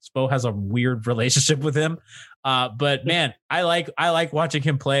know that Spo has a weird relationship with him. But man, I like watching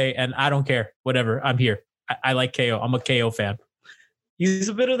him play, and I don't care. Whatever, I'm here. I like KO. I'm a KO fan. He's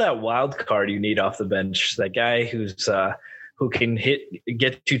a bit of that wild card you need off the bench. That guy who can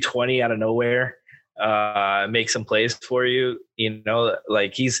get to 20 out of nowhere, make some plays for you. You know,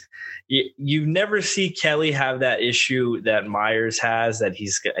 like you never see Kelly have that issue that Myers has, that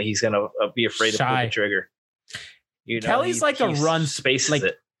he's gonna be afraid to pull the trigger. You know, Kelly's like a run spaces like,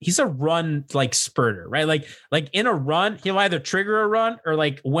 it. He's a run like spurter, right? Like in a run, he'll either trigger a run, or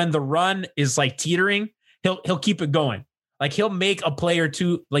like when the run is like teetering, he'll keep it going. Like he'll make a play or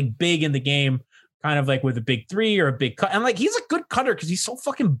two like big in the game, kind of like with a big 3 or a big cut. And like he's a good cutter because he's so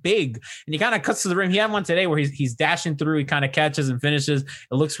fucking big, and he kind of cuts to the rim. He had one today where he's dashing through, he kind of catches and finishes.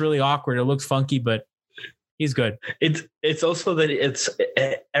 It looks really awkward. It looks funky, but he's good. It's also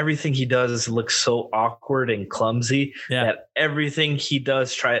that everything he does looks so awkward and clumsy that everything he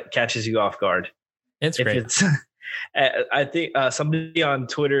does catches you off guard. It's great. I think somebody on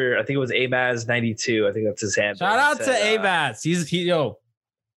Twitter, I think it was Amaz92. I think that's his handle. Shout out to Amaz. He's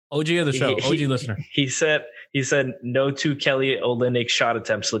OG of the show, OG listener. He said no 2 Kelly Olynyk shot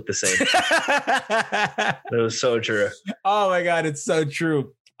attempts look the same. It was so true. Oh my God, it's so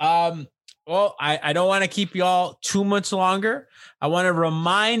true. Well, I don't want to keep y'all too much longer. I want to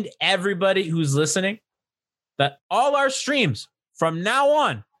remind everybody who's listening that all our streams from now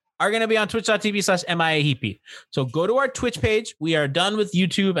on are going to be on twitch.tv/MIAHeatbeat. So go to our Twitch page. We are done with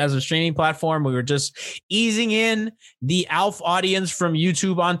YouTube as a streaming platform. We were just easing in the ALF audience from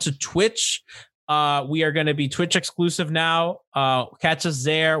YouTube onto Twitch. We are going to be Twitch exclusive now. Catch us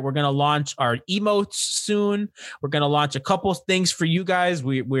there. We're going to launch our emotes soon. We're going to launch a couple things for you guys.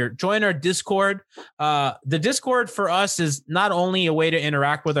 We're join our Discord. The Discord for us is not only a way to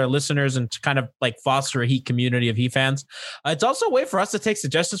interact with our listeners and to kind of like foster a Heat community of Heat fans. It's also a way for us to take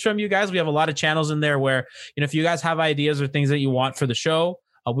suggestions from you guys. We have a lot of channels in there where, if you guys have ideas or things that you want for the show,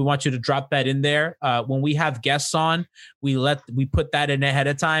 we want you to drop that in there. When we have guests on, we put that in ahead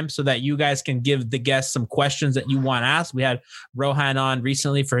of time so that you guys can give the guests some questions that you want asked. We had Rohan on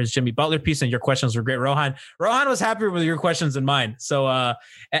recently for his Jimmy Butler piece, and your questions were great. Rohan was happier with your questions than mine. So,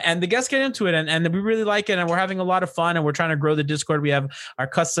 and the guests get into it, and we really like it, and we're having a lot of fun, and we're trying to grow the Discord. We have our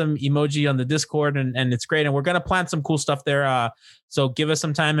custom emoji on the Discord, and it's great, and we're going to plan some cool stuff there. So give us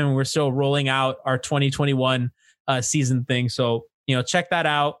some time, and we're still rolling out our 2021 season thing. So, check that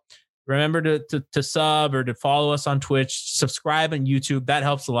out. Remember to sub or to follow us on Twitch, subscribe on YouTube. That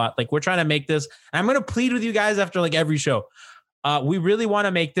helps a lot. Like, we're trying to make this, and I'm going to plead with you guys after like every show. We really want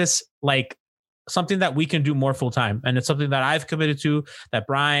to make this like something that we can do more full time. And it's something that I've committed to, that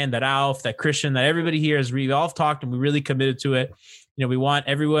Brian, that Alf, that Christian, that everybody here is, we've all talked and we really committed to it. We want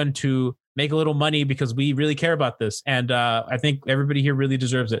everyone to make a little money because we really care about this. And I think everybody here really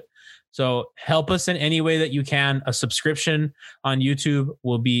deserves it. So help us in any way that you can. A subscription on YouTube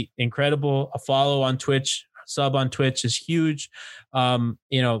will be incredible. A follow on Twitch, sub on Twitch is huge.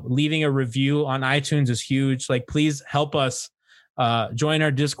 Leaving a review on iTunes is huge. Like, please help us. Join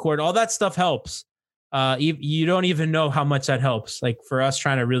our Discord. All that stuff helps. You don't even know how much that helps. Like, for us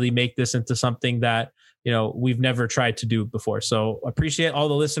trying to really make this into something that, we've never tried to do before. So appreciate all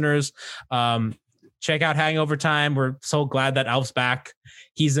the listeners. Check out Hangover Time. We're so glad that Alf's back.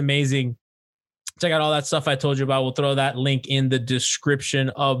 He's amazing. Check out all that stuff I told you about. We'll throw that link in the description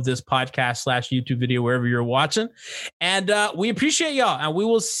of this podcast / YouTube video, wherever you're watching. And we appreciate y'all. And we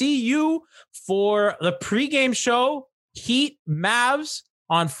will see you for the pregame show, Heat Mavs,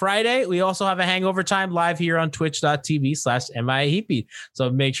 on Friday. We also have a Hangover Time live here on twitch.tv/MIAHeatbeat. So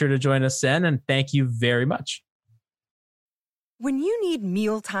make sure to join us then. And thank you very much. When you need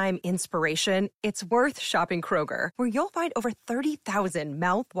mealtime inspiration, it's worth shopping Kroger, where you'll find over 30,000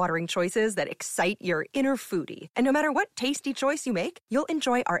 mouth-watering choices that excite your inner foodie. And no matter what tasty choice you make, you'll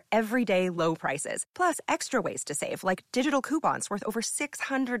enjoy our everyday low prices, plus extra ways to save, like digital coupons worth over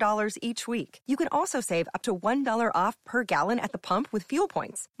 $600 each week. You can also save up to $1 off per gallon at the pump with fuel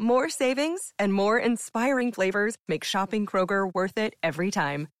points. More savings and more inspiring flavors make shopping Kroger worth it every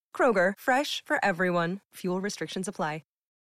time. Kroger, fresh for everyone. Fuel restrictions apply.